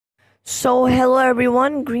So hello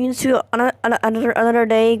everyone, Greensuit another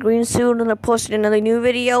day. Greensuit posted another new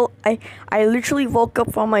video. I literally woke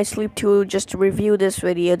up from my sleep to just review this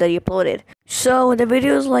video that he uploaded. So the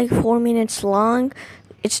video is like 4 minutes long.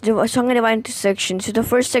 So I'm gonna divide into sections. So the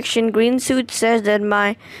first section, Greensuit says that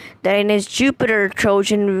in his Jupiter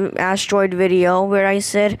Trojan asteroid video, where I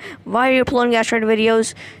said, why are you uploading asteroid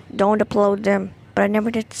videos? Don't upload them. But I never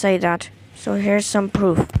did say that. So here's some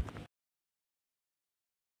proof.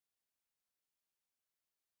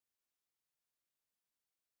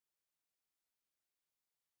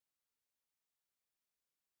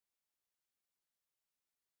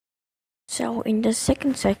 So in the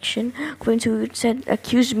second section, Greensuit said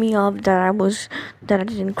accused me of that I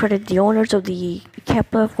didn't credit the owners of the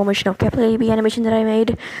Kepler formation of Kepler AB animation that I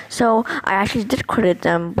made. So I actually did credit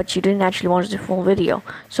them, but you didn't actually watch the full video.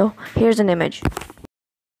 So here's an image.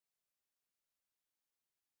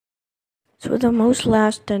 So the most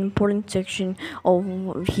last and important section,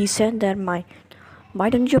 he said that why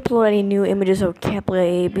don't you upload any new images of Kepler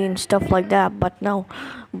AB and stuff like that? But no,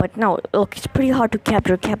 look, it's pretty hard to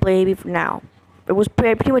capture Kepler AB for now. It was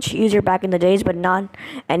pretty much easier back in the days, but not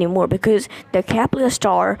anymore because the Kepler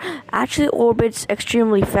star actually orbits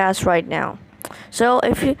extremely fast right now. So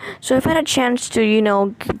if I had a chance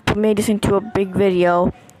to make this into a big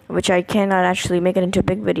video, which I cannot actually make it into a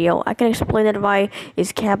big video, I can explain that why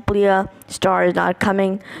is Kepler star is not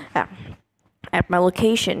coming at my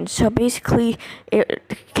location. So basically,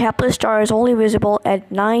 Kepler star is only visible at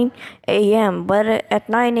 9 a.m. But at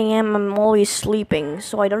 9 a.m. I'm always sleeping,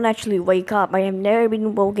 so I don't actually wake up. I have never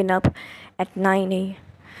been woken up at 9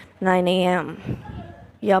 a.m.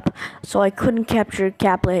 Yup. So I couldn't capture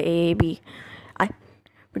Kepler AB. I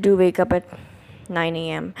do wake up at 9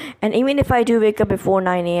 a.m. And even if I do wake up before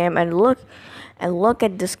 9 a.m. and look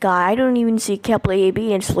at the sky, I don't even see Kepler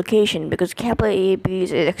AB in its location because Kepler AB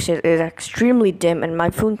is extremely dim and my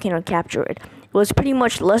phone cannot capture it. It was pretty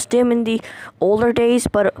much less dim in the older days,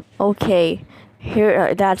 but okay.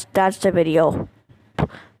 Here, that's the video.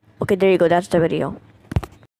 Okay, there you go. That's the video.